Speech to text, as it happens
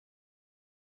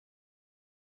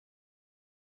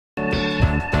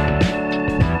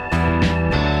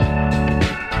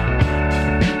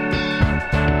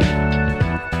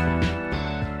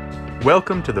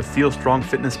Welcome to the Feel Strong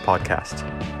Fitness Podcast.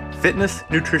 Fitness,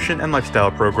 nutrition, and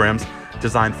lifestyle programs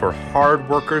designed for hard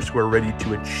workers who are ready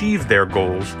to achieve their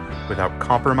goals without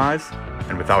compromise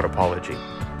and without apology.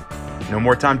 No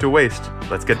more time to waste.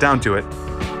 Let's get down to it.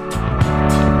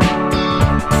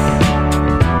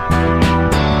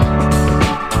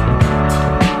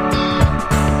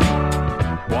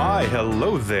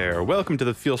 Hello there. Welcome to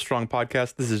the Feel Strong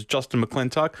Podcast. This is Justin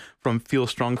McClintock from Feel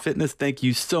Strong Fitness. Thank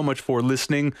you so much for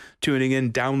listening, tuning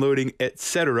in, downloading,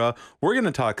 etc. We're going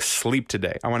to talk sleep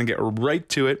today. I want to get right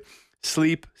to it.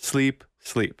 Sleep.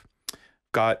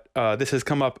 This has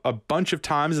come up a bunch of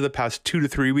times in the past 2 to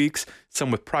 3 weeks,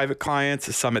 some with private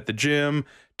clients, some at the gym,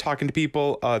 talking to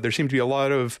people. There seem to be a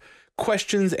lot of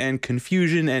questions and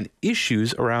confusion and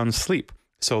issues around sleep.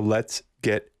 So let's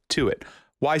get to it.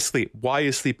 Why sleep? Why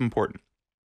is sleep important?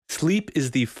 Sleep is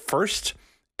the first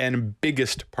and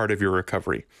biggest part of your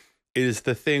recovery. It is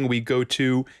the thing we go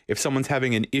to if someone's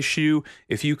having an issue,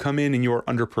 if you come in and you're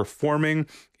underperforming,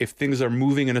 if things are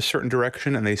moving in a certain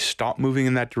direction and they stop moving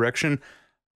in that direction.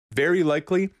 Very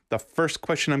likely, the first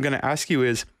question I'm going to ask you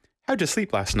is, how'd you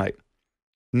sleep last night?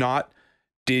 Not,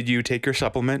 did you take your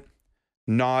supplement?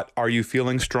 Not, are you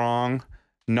feeling strong?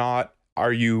 Not,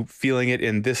 are you feeling it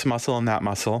in this muscle and that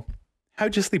muscle?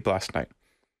 How'd you sleep last night?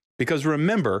 Because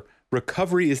remember,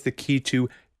 recovery is the key to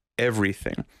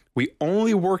everything. We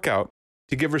only work out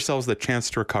to give ourselves the chance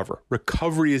to recover.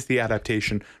 Recovery is the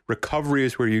adaptation. Recovery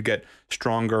is where you get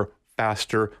stronger,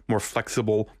 faster, more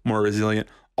flexible, more resilient,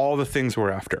 all the things we're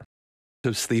after.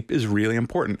 So sleep is really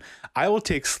important. I will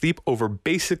take sleep over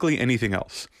basically anything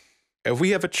else. If we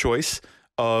have a choice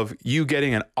of you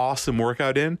getting an awesome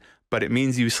workout in, but it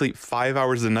means you sleep 5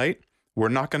 hours a night, we're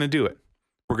not going to do it.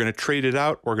 We're going to trade it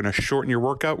out. We're going to shorten your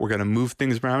workout. We're going to move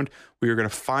things around. We are going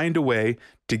to find a way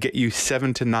to get you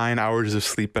 7 to 9 hours of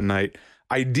sleep a night,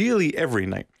 ideally every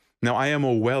night. Now, I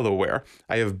am well aware.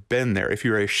 I have been there. If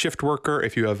you're a shift worker,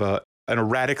 if you have an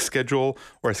erratic schedule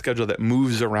or a schedule that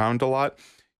moves around a lot,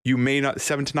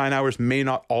 7 to 9 hours may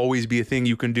not always be a thing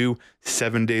you can do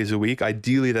 7 days a week.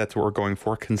 Ideally, that's what we're going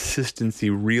for. Consistency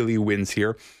really wins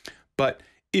here. But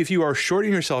if you are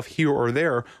shorting yourself here or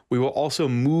there, we will also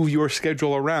move your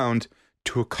schedule around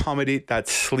to accommodate that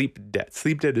sleep debt.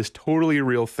 Sleep debt is totally a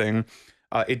real thing.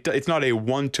 It's not a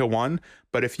one-to-one,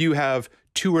 but if you have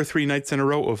 2 or 3 nights in a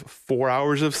row of 4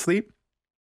 hours of sleep,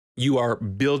 you are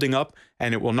building up,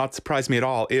 and it will not surprise me at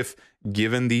all if,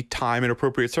 given the time and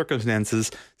appropriate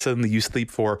circumstances, suddenly you sleep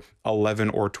for 11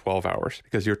 or 12 hours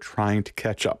because you're trying to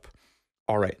catch up.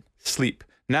 All right, sleep.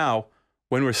 Now,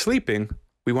 when we're sleeping,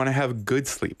 we want to have good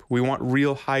sleep. We want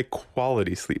real high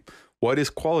quality sleep. What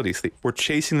is quality sleep? We're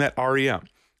chasing that REM.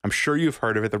 I'm sure you've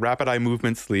heard of it, the rapid eye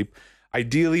movement sleep.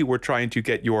 Ideally, we're trying to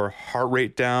get your heart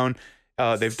rate down.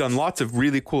 They've done lots of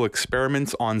really cool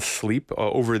experiments on sleep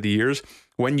over the years.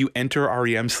 When you enter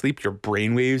REM sleep, your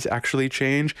brain waves actually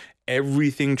change.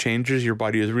 Everything changes. Your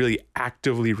body is really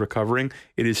actively recovering.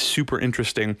 It is super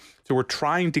interesting. So we're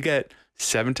trying to get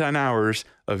 7 to 9 hours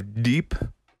of deep,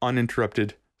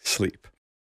 uninterrupted sleep.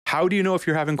 How do you know if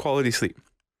you're having quality sleep?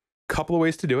 Couple of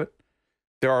ways to do it.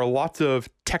 There are lots of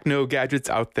techno gadgets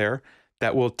out there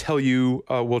that will tell you,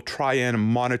 will try and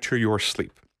monitor your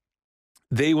sleep.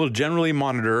 They will generally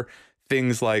monitor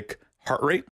things like heart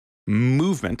rate,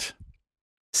 movement.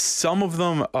 Some of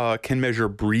them can measure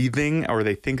breathing, or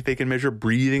they think they can measure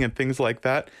breathing and things like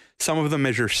that. Some of them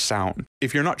measure sound.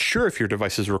 If you're not sure if your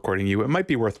device is recording you, it might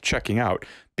be worth checking out,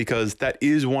 because that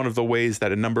is one of the ways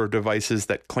that a number of devices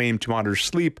that claim to monitor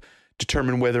sleep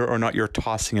determine whether or not you're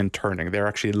tossing and turning. They're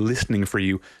actually listening for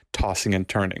you tossing and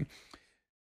turning.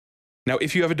 Now,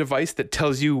 if you have a device that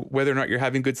tells you whether or not you're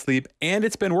having good sleep and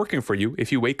it's been working for you,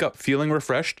 if you wake up feeling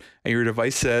refreshed and your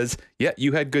device says, yeah,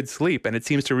 you had good sleep and it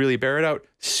seems to really bear it out,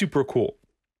 super cool.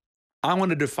 I want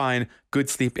to define good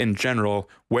sleep in general,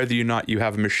 whether or not you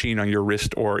have a machine on your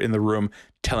wrist or in the room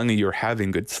telling you you're having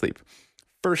good sleep.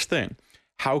 First thing,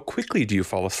 how quickly do you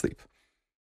fall asleep?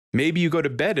 Maybe you go to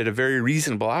bed at a very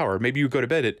reasonable hour. Maybe you go to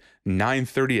bed at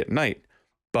 9:30 at night.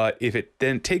 But if it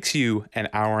then takes you an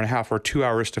hour and a half or 2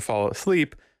 hours to fall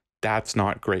asleep, that's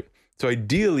not great. So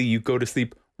ideally, you go to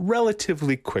sleep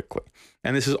relatively quickly.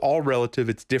 And this is all relative.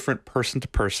 It's different person to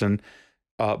person.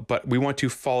 But we want to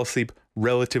fall asleep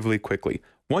relatively quickly.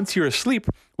 Once you're asleep,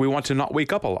 we want to not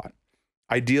wake up a lot.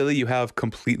 Ideally, you have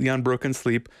completely unbroken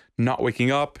sleep, not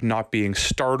waking up, not being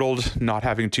startled, not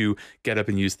having to get up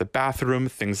and use the bathroom,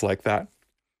 things like that.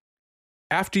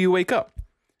 After you wake up,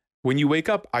 when you wake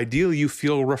up, ideally you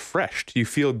feel refreshed, you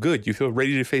feel good, you feel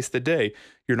ready to face the day.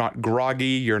 You're not groggy,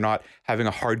 you're not having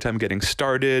a hard time getting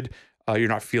started, you're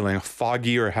not feeling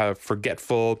foggy or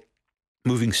forgetful.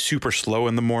 moving super slow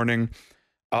in the morning.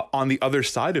 On the other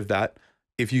side of that,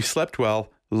 if you slept well,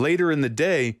 later in the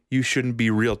day, you shouldn't be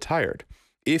real tired.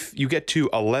 If you get to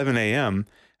 11 a.m.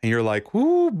 and you're like,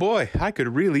 "Ooh, boy, I could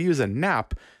really use a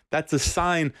nap," that's a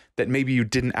sign that maybe you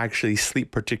didn't actually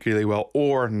sleep particularly well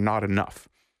or not enough.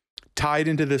 Tied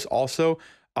into this also,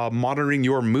 monitoring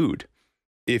your mood.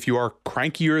 If you are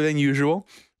crankier than usual,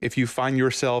 if you find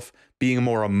yourself being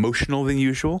more emotional than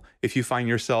usual, if you find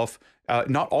yourself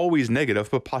not always negative,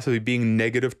 but possibly being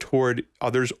negative toward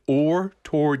others or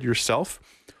toward yourself,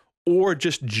 or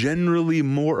just generally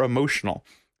more emotional,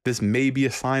 this may be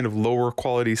a sign of lower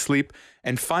quality sleep.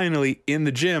 And finally, in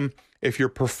the gym, if your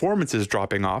performance is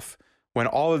dropping off, when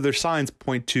all of their signs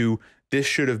point to this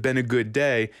should have been a good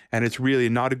day and it's really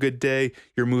not a good day,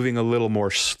 you're moving a little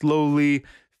more slowly,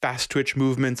 fast twitch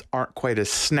movements aren't quite as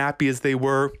snappy as they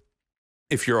were.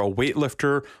 If you're a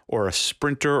weightlifter or a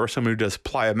sprinter or someone who does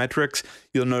plyometrics,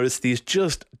 you'll notice these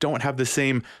just don't have the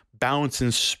same bounce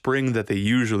and spring that they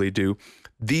usually do.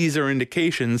 These are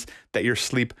indications that your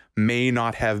sleep may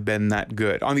not have been that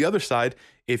good. On the other side,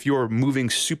 if you're moving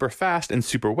super fast and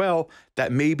super well,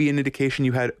 that may be an indication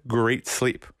you had great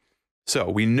sleep. So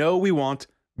we know we want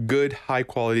good, high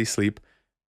quality sleep.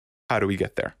 How do we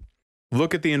get there?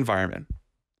 Look at the environment.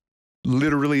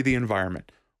 Literally the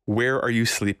environment. Where are you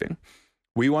sleeping?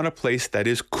 We want a place that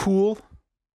is cool,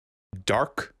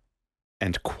 dark,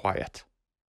 and quiet.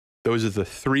 Those are the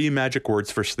three magic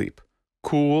words for sleep.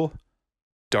 Cool,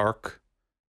 dark,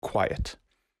 quiet.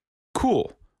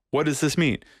 Cool. What does this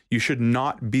mean? You should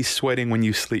not be sweating when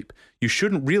you sleep. You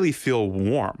shouldn't really feel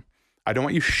warm. I don't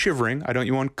want you shivering. I don't want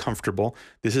you uncomfortable.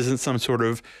 This isn't some sort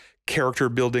of character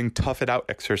building, tough it out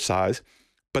exercise,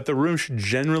 but the room should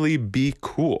generally be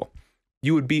cool.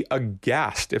 You would be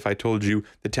aghast if I told you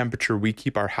the temperature we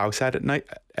keep our house at night,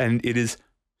 and it is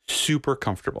super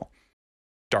comfortable.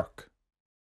 Dark.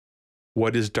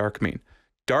 What does dark mean?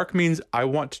 Dark means I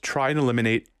want to try and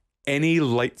eliminate any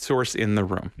light source in the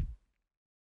room.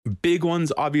 Big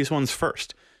ones, obvious ones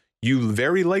first. You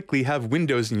very likely have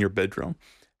windows in your bedroom.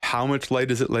 How much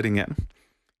light is it letting in?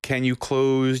 Can you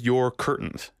close your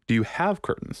curtains? Do you have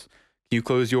curtains? Can you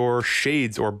close your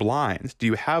shades or blinds? Do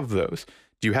you have those?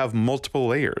 Do you have multiple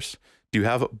layers? Do you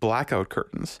have blackout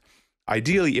curtains?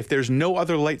 Ideally, if there's no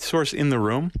other light source in the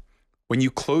room, when you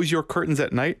close your curtains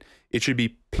at night, it should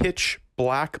be pitch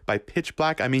black. By pitch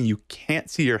black, I mean you can't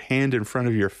see your hand in front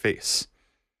of your face.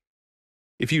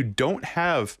 If you don't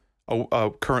have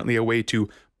currently a way to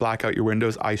black out your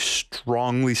windows, I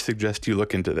strongly suggest you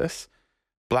look into this.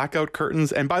 Blackout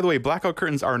curtains, and by the way, blackout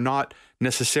curtains are not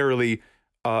necessarily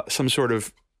some sort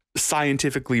of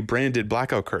scientifically branded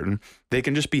blackout curtain. They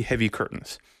can just be heavy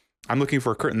curtains. I'm looking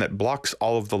for a curtain that blocks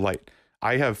all of the light.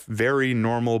 I have very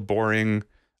normal, boring,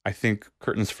 I think,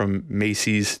 curtains from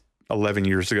Macy's 11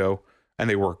 years ago, and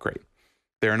they work great.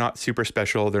 They're not super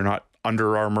special. They're not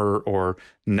Under Armour or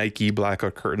Nike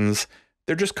blackout curtains.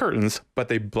 They're just curtains, but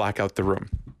they black out the room.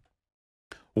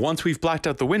 Once we've blacked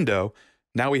out the window,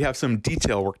 now we have some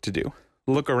detail work to do.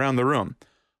 Look around the room.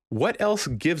 What else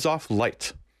gives off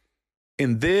light?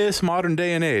 In this modern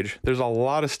day and age, there's a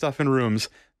lot of stuff in rooms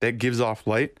that gives off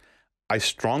light. I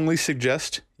strongly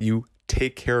suggest you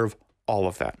take care of all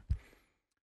of that.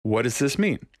 What does this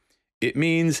mean? It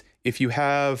means if you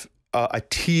have a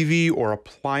TV or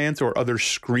appliance or other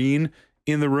screen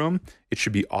in the room, it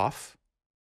should be off.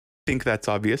 I think that's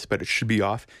obvious, but it should be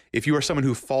off. If you are someone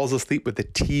who falls asleep with the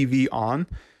TV on,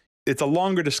 it's a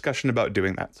longer discussion about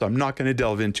doing that. So I'm not going to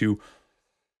delve into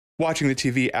watching the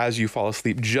TV as you fall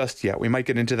asleep just yet. We might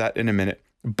get into that in a minute.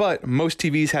 But most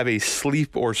TVs have a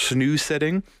sleep or snooze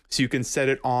setting, so you can set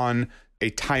it on a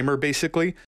timer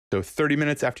basically. So 30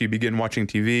 minutes after you begin watching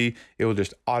TV, it will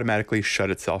just automatically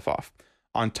shut itself off.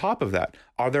 On top of that,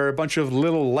 are there a bunch of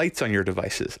little lights on your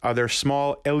devices? Are there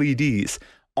small LEDs?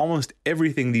 Almost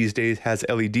everything these days has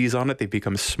LEDs on it. They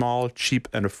become small, cheap,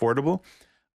 and affordable.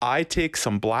 I take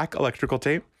some black electrical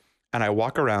tape and I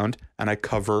walk around and I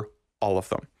cover all of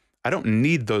them. I don't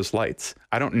need those lights.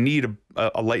 I don't need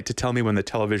a light to tell me when the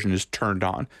television is turned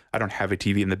on. I don't have a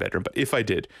TV in the bedroom, but if I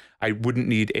did, I wouldn't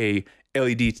need a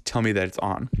LED to tell me that it's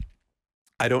on.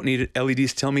 I don't need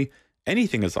LEDs to tell me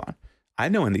anything is on. I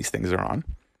know when these things are on.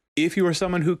 If you are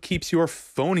someone who keeps your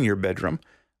phone in your bedroom,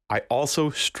 I also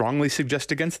strongly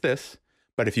suggest against this,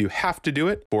 but if you have to do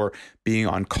it for being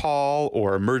on call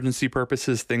or emergency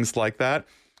purposes, things like that,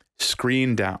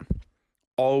 screen down.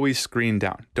 Always screen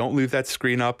down. Don't leave that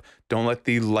screen up. Don't let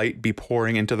the light be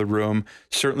pouring into the room.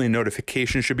 Certainly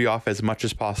notifications should be off as much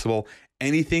as possible.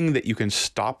 Anything that you can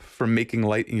stop from making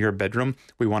light in your bedroom,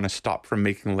 we want to stop from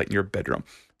making light in your bedroom.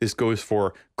 This goes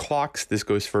for clocks. This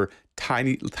goes for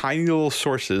tiny little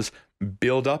sources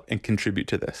build up and contribute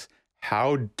to this.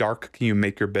 How dark can you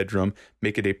make your bedroom?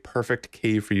 Make it a perfect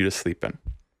cave for you to sleep in.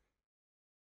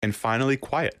 And finally,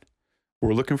 quiet.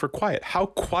 We're looking for quiet. How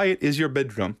quiet is your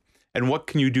bedroom? And what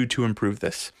can you do to improve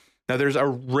this? Now, there's a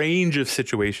range of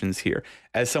situations here.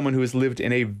 As someone who has lived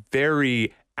in a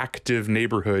very active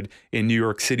neighborhood in New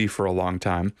York City for a long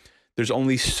time, there's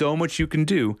only so much you can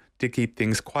do to keep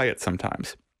things quiet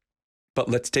sometimes. But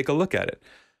let's take a look at it.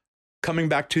 Coming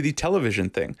back to the television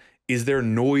thing, is there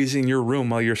noise in your room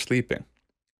while you're sleeping?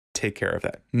 Take care of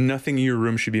that. Nothing in your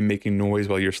room should be making noise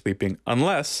while you're sleeping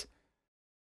unless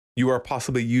you are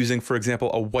possibly using, for example,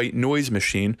 a white noise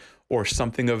machine or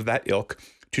something of that ilk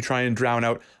to try and drown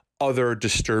out other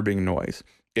disturbing noise.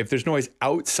 If there's noise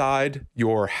outside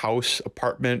your house,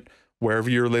 apartment, wherever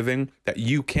you're living that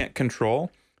you can't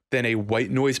control, then a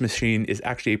white noise machine is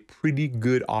actually a pretty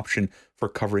good option for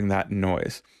covering that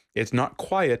noise. It's not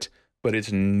quiet, but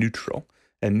it's neutral,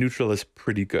 and neutral is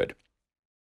pretty good.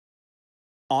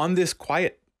 On this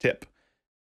quiet tip,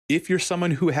 if you're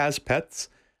someone who has pets,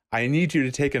 I need you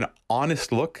to take an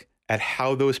honest look at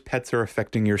how those pets are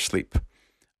affecting your sleep.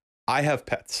 I have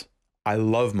pets. I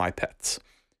love my pets.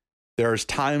 There's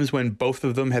times when both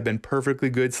of them have been perfectly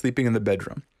good sleeping in the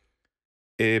bedroom.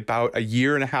 About a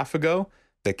year and a half ago,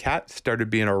 the cat started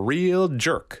being a real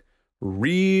jerk,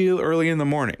 real early in the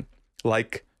morning,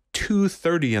 like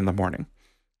 2:30 in the morning.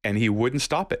 And he wouldn't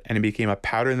stop it. And it became a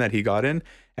pattern that he got in.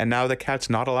 And now the cat's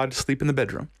not allowed to sleep in the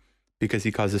bedroom because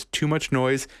he causes too much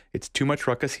noise. It's too much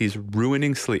ruckus. He's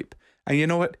ruining sleep. And you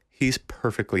know what? He's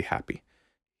perfectly happy.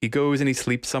 He goes and he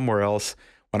sleeps somewhere else.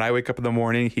 When I wake up in the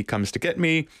morning, he comes to get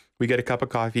me. We get a cup of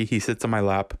coffee. He sits on my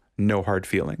lap. No hard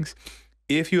feelings.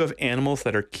 If you have animals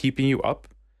that are keeping you up,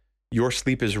 your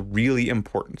sleep is really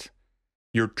important.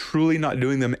 You're truly not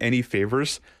doing them any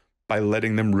favors by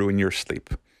letting them ruin your sleep.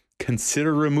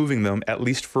 Consider removing them, at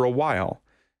least for a while,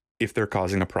 if they're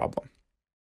causing a problem.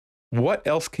 What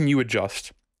else can you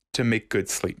adjust to make good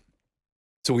sleep?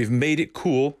 So we've made it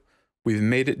cool, we've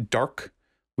made it dark,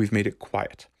 we've made it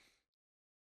quiet.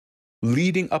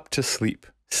 Leading up to sleep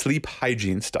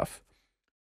hygiene stuff.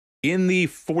 In the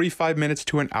 45 minutes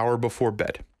to an hour before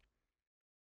bed,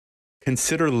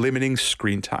 consider limiting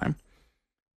screen time.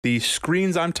 The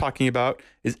screens I'm talking about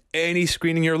is any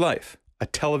screen in your life. A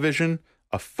television,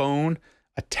 a phone,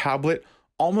 a tablet.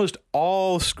 Almost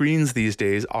all screens these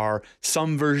days are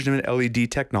some version of an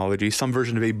LED technology, some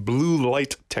version of a blue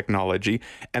light technology,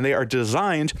 and they are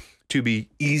designed to be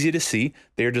easy to see.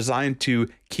 They are designed to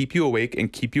keep you awake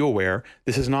and keep you aware.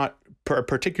 This is not a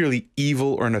particularly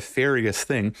evil or nefarious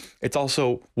thing. It's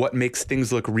also what makes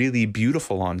things look really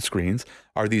beautiful on screens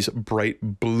are these bright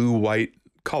blue-white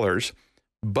colors,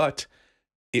 but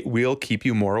it will keep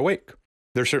you more awake.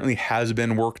 There certainly has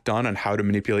been work done on how to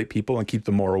manipulate people and keep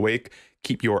them more awake,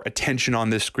 keep your attention on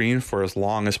this screen for as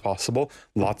long as possible.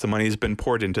 Lots of money has been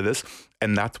poured into this,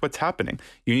 and that's what's happening.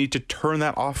 You need to turn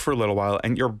that off for a little while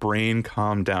and your brain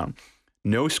calm down.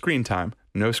 No screen time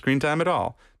at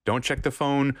all. Don't check the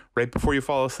phone right before you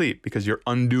fall asleep because you're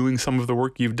undoing some of the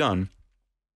work you've done.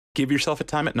 Give yourself a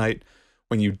time at night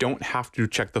when you don't have to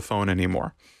check the phone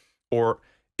anymore. Or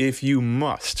if you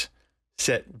must,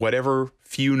 set whatever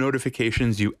few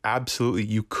notifications you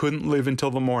couldn't live until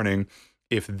the morning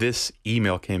if this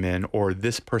email came in or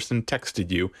this person texted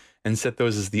you, and set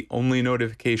those as the only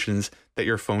notifications that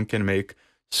your phone can make.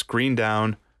 Screen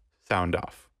down, sound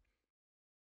off.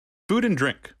 Food and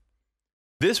drink.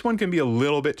 This one can be a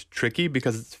little bit tricky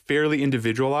because it's fairly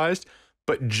individualized,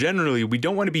 but generally we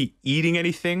don't want to be eating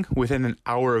anything within an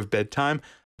hour of bedtime.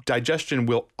 Digestion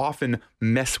will often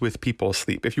mess with people's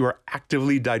sleep. If you are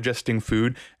actively digesting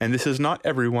food, and this is not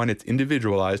everyone, it's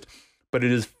individualized, but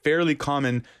it is fairly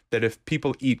common that if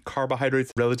people eat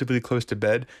carbohydrates relatively close to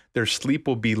bed, their sleep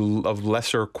will be of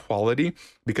lesser quality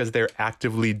because they're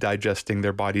actively digesting.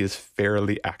 Their body is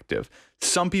fairly active.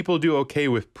 Some people do okay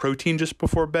with protein just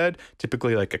before bed,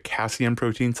 typically like a Casein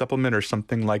protein supplement or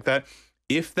something like that.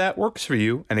 If that works for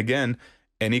you, and again,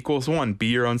 N=1, be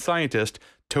your own scientist,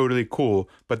 totally cool.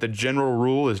 But the general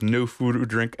rule is no food or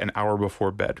drink an hour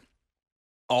before bed.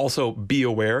 Also, be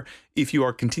aware if you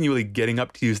are continually getting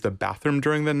up to use the bathroom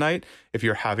during the night, if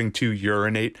you're having to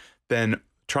urinate, then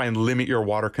try and limit your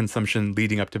water consumption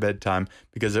leading up to bedtime,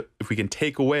 because if we can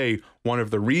take away one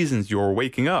of the reasons you're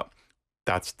waking up,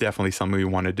 that's definitely something we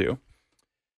want to do.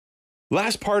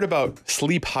 Last part about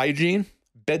sleep hygiene,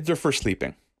 beds are for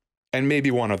sleeping. And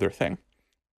maybe one other thing.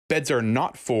 Beds are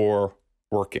not for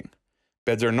working.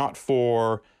 Beds are not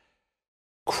for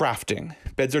crafting.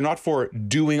 Beds are not for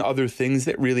doing other things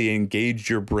that really engage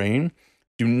your brain.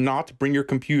 Do not bring your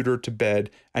computer to bed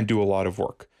and do a lot of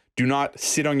work. Do not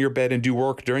sit on your bed and do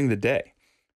work during the day.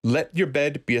 Let your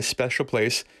bed be a special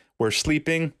place where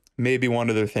sleeping, maybe one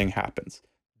other thing happens.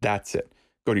 That's it.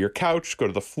 Go to your couch, go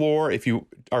to the floor. If you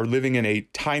are living in a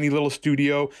tiny little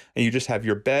studio and you just have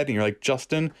your bed and you're like,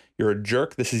 Justin, you're a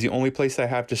jerk. This is the only place I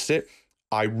have to sit.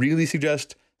 I really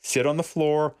suggest sit on the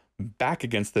floor, back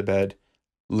against the bed.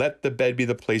 Let the bed be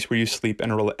the place where you sleep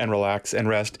and relax and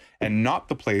rest, and not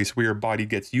the place where your body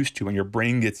gets used to and your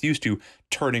brain gets used to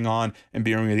turning on and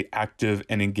being really active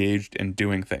and engaged and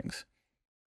doing things.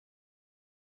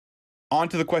 On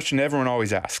to the question everyone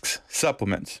always asks,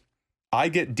 supplements. I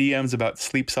get DMs about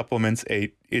sleep supplements.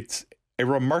 It's a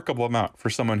remarkable amount for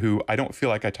someone who I don't feel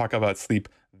like I talk about sleep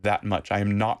that much. I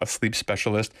am not a sleep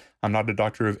specialist. I'm not a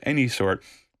doctor of any sort,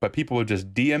 but people will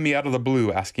just DM me out of the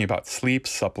blue asking about sleep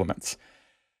supplements.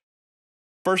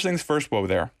 First things first, whoa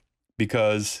there,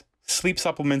 because sleep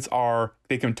supplements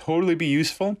they can totally be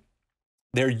useful.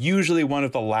 They're usually one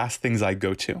of the last things I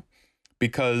go to,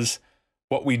 because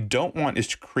what we don't want is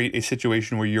to create a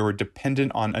situation where you're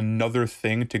dependent on another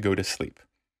thing to go to sleep.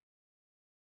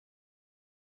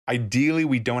 Ideally,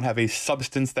 we don't have a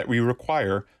substance that we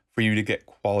require for you to get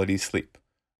quality sleep.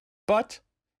 But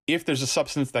if there's a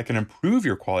substance that can improve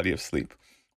your quality of sleep,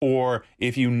 or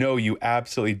if you know you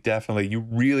absolutely, definitely, you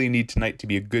really need tonight to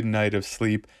be a good night of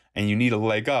sleep and you need a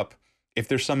leg up, if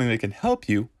there's something that can help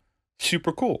you,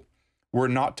 super cool. We're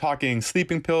not talking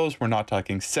sleeping pills. We're not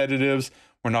talking sedatives.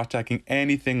 We're not talking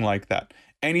anything like that.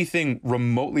 Anything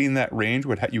remotely in that range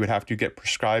you would have to get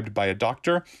prescribed by a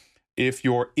doctor. If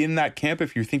you're in that camp,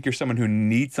 if you think you're someone who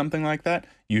needs something like that,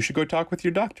 you should go talk with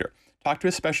your doctor. Talk to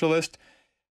a specialist.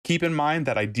 Keep in mind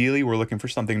that ideally we're looking for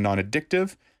something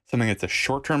non-addictive, something that's a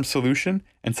short-term solution,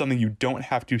 and something you don't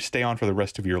have to stay on for the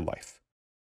rest of your life.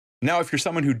 Now, if you're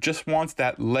someone who just wants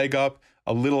that leg up,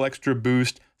 a little extra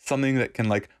boost, something that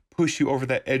can push you over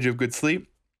that edge of good sleep,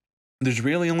 there's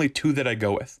really only two that I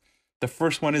go with. The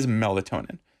first one is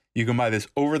melatonin. You can buy this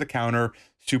over the counter,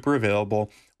 super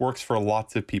available, works for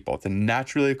lots of people. It's a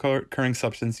naturally occurring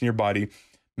substance in your body.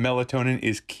 Melatonin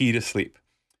is key to sleep.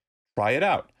 Try it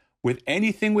out. With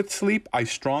anything with sleep, I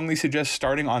strongly suggest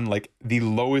starting on the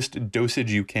lowest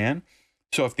dosage you can.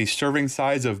 So if the serving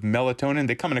size of melatonin,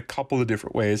 they come in a couple of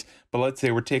different ways, but let's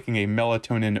say we're taking a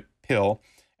melatonin pill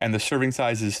and the serving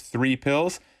size is 3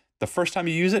 pills. The first time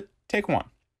you use it, take 1.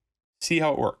 See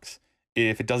how it works.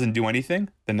 If it doesn't do anything,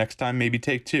 the next time maybe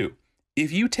take 2.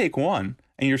 If you take 1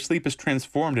 and your sleep is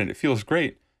transformed and it feels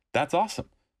great, that's awesome.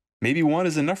 Maybe 1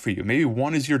 is enough for you. Maybe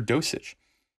 1 is your dosage.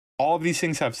 All of these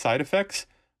things have side effects.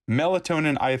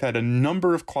 Melatonin, I have had a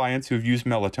number of clients who have used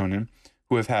melatonin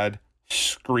who have had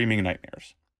screaming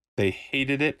nightmares. They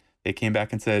hated it. They came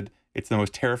back and said, it's the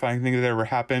most terrifying thing that ever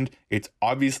happened. It's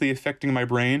obviously affecting my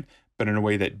brain, but in a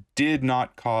way that did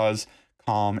not cause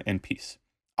calm and peace.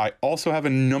 I also have a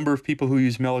number of people who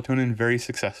use melatonin very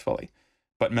successfully,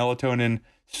 but melatonin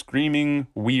screaming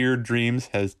weird dreams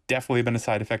has definitely been a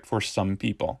side effect for some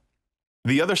people.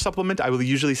 The other supplement I will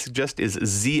usually suggest is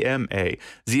ZMA.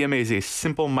 ZMA is a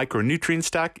simple micronutrient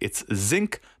stack. It's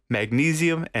zinc,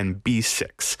 magnesium, and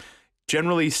B6.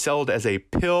 Generally sold as a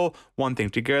pill, one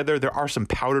thing together. There are some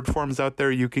powdered forms out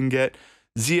there you can get.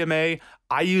 ZMA,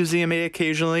 I use ZMA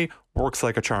occasionally, works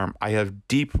like a charm. I have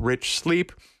deep, rich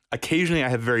sleep. Occasionally I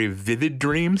have very vivid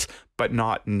dreams, but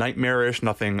not nightmarish,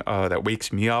 nothing that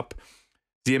wakes me up.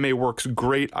 ZMA works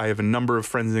great. I have a number of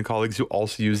friends and colleagues who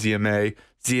also use ZMA.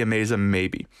 ZMA is a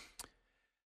maybe.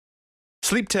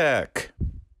 Sleep tech.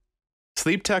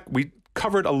 Sleep tech, we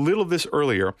covered a little of this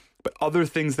earlier, but other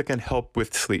things that can help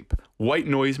with sleep. White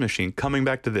noise machine, coming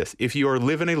back to this. If you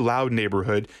live in a loud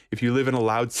neighborhood, if you live in a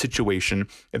loud situation,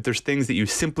 if there's things that you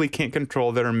simply can't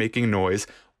control that are making noise,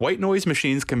 white noise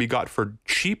machines can be got for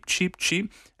cheap,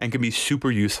 and can be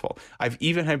super useful. I've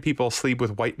even had people sleep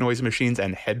with white noise machines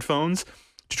and headphones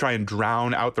to try and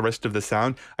drown out the rest of the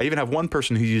sound. I even have one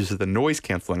person who uses the noise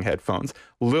canceling headphones.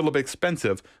 A little bit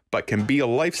expensive, but can be a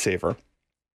lifesaver.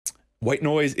 White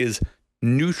noise is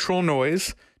neutral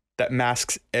noise that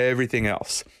masks everything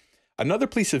else. Another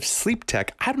piece of sleep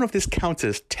tech, I don't know if this counts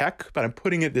as tech, but I'm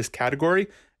putting it in this category,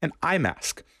 an eye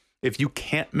mask. If you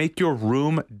can't make your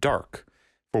room dark,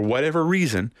 for whatever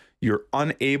reason, you're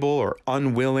unable or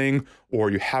unwilling, or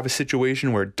you have a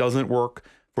situation where it doesn't work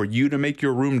for you to make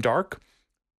your room dark,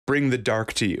 bring the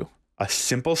dark to you. A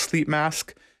simple sleep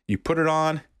mask, you put it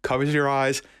on, covers your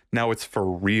eyes, now it's for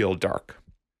real dark.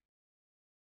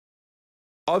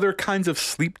 Other kinds of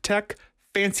sleep tech,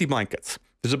 fancy blankets.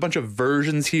 There's a bunch of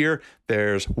versions here.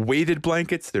 There's weighted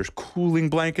blankets, there's cooling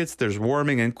blankets, there's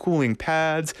warming and cooling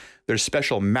pads, there's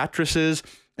special mattresses.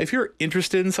 If you're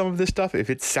interested in some of this stuff, if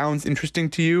it sounds interesting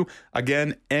to you,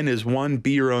 again, N is 1,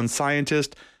 be your own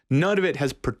scientist. None of it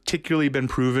has particularly been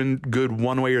proven good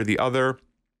one way or the other.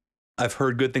 I've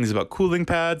heard good things about cooling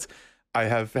pads. I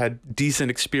have had decent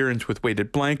experience with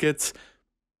weighted blankets.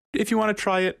 If you want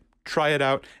to try it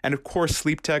out. And of course,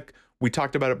 sleep tech, we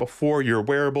talked about it before, your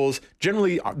wearables.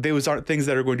 Generally, those aren't things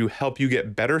that are going to help you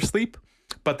get better sleep,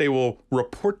 but they will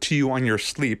report to you on your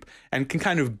sleep and can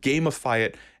kind of gamify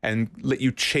it and let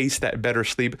you chase that better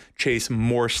sleep, chase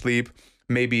more sleep,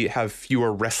 maybe have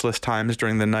fewer restless times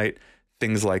during the night,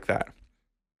 things like that.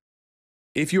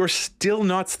 If you're still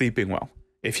not sleeping well,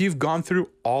 if you've gone through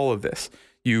all of this,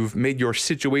 you've made your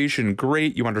situation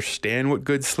great, you understand what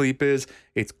good sleep is,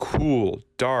 it's cool,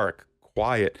 dark,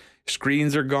 quiet,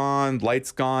 screens are gone,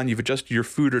 lights gone, you've adjusted your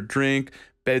food or drink,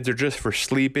 beds are just for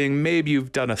sleeping, maybe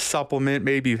you've done a supplement,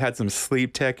 maybe you've had some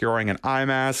sleep tech, you're wearing an eye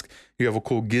mask, you have a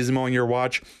cool gizmo on your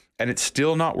watch, and it's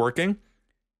still not working,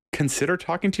 consider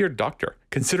talking to your doctor.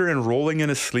 Consider enrolling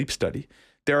in a sleep study.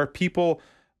 There are people,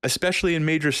 especially in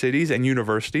major cities and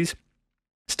universities,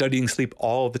 studying sleep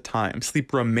all the time.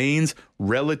 Sleep remains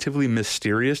relatively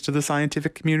mysterious to the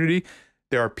scientific community.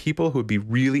 There are people who would be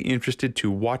really interested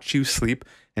to watch you sleep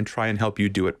and try and help you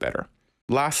do it better.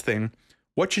 Last thing,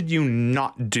 what should you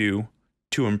not do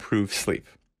to improve sleep?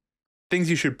 Things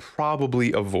you should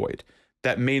probably avoid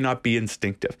that may not be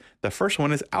instinctive. The first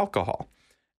one is alcohol.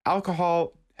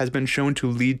 Alcohol has been shown to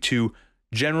lead to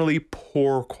generally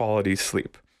poor quality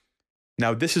sleep.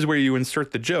 Now, this is where you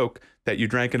insert the joke that you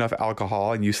drank enough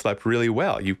alcohol and you slept really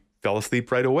well. You fell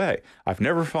asleep right away. I've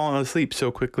never fallen asleep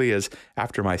so quickly as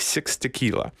after my 6th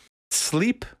tequila.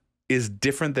 Sleep is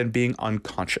different than being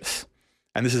unconscious.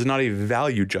 And this is not a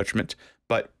value judgment,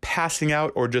 but passing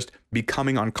out or just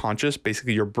becoming unconscious,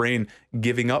 basically your brain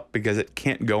giving up because it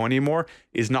can't go anymore,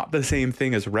 is not the same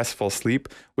thing as restful sleep,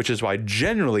 which is why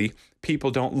generally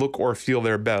people don't look or feel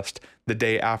their best the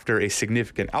day after a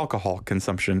significant alcohol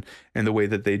consumption in the way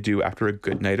that they do after a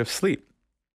good night of sleep.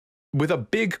 With a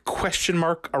big question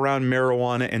mark around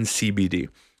marijuana and CBD,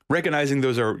 recognizing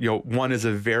those are, one is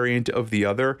a variant of the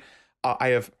other, I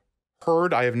have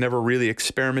never really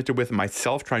experimented with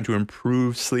myself trying to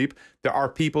improve sleep. There are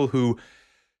people who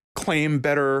claim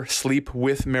better sleep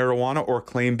with marijuana or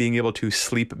claim being able to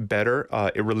sleep better.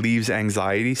 It relieves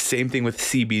anxiety. Same thing with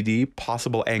CBD,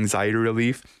 possible anxiety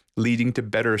relief leading to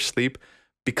better sleep.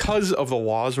 Because of the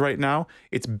laws right now,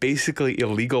 it's basically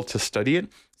illegal to study it.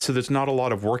 So there's not a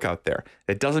lot of work out there.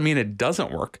 It doesn't mean it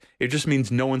doesn't work. It just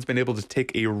means no one's been able to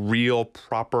take a real,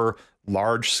 proper,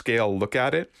 large-scale look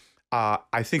at it.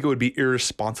 I think it would be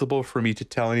irresponsible for me to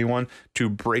tell anyone to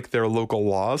break their local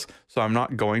laws, so I'm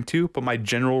not going to. But my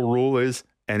general rule is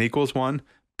N equals 1,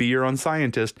 be your own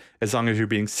scientist, as long as you're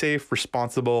being safe,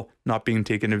 responsible, not being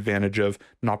taken advantage of,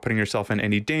 not putting yourself in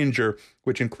any danger,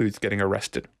 which includes getting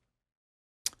arrested.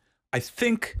 I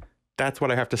think that's what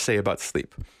I have to say about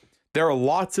sleep. There are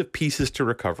lots of pieces to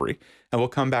recovery, and we'll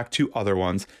come back to other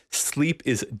ones. Sleep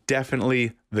is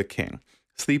definitely the king.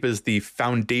 Sleep is the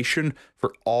foundation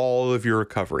for all of your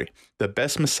recovery. The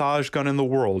best massage gun in the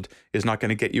world is not going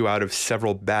to get you out of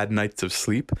several bad nights of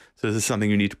sleep. So this is something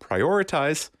you need to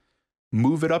prioritize,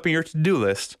 move it up in your to-do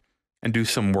list, and do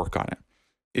some work on it.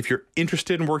 If you're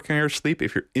interested in working on your sleep,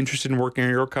 if you're interested in working on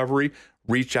your recovery,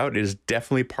 reach out. It is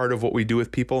definitely part of what we do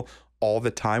with people all the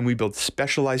time. We build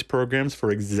specialized programs for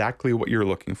exactly what you're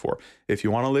looking for. If you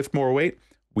want to lift more weight,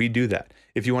 we do that.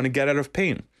 If you want to get out of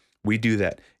pain, we do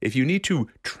that. If you need to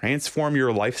transform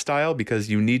your lifestyle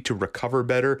because you need to recover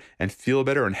better and feel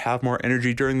better and have more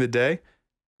energy during the day,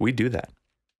 we do that.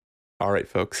 All right,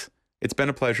 folks, it's been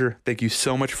a pleasure. Thank you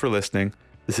so much for listening.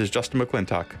 This is Justin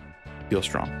McClintock. Feel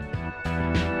strong.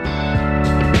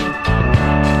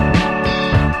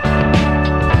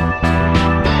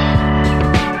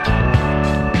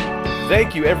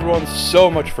 Thank you everyone so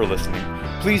much for listening.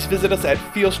 Please visit us at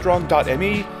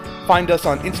feelstrong.me. Find us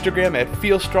on Instagram at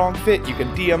feelstrongfit. You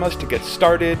can DM us to get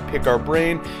started, pick our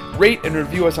brain, rate and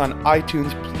review us on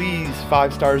iTunes. Please,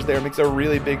 5 stars there makes a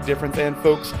really big difference. And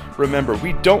folks, remember,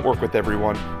 we don't work with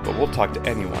everyone, but we'll talk to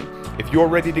anyone. If you're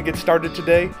ready to get started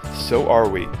today, so are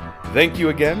we. Thank you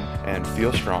again, and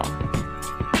feel strong.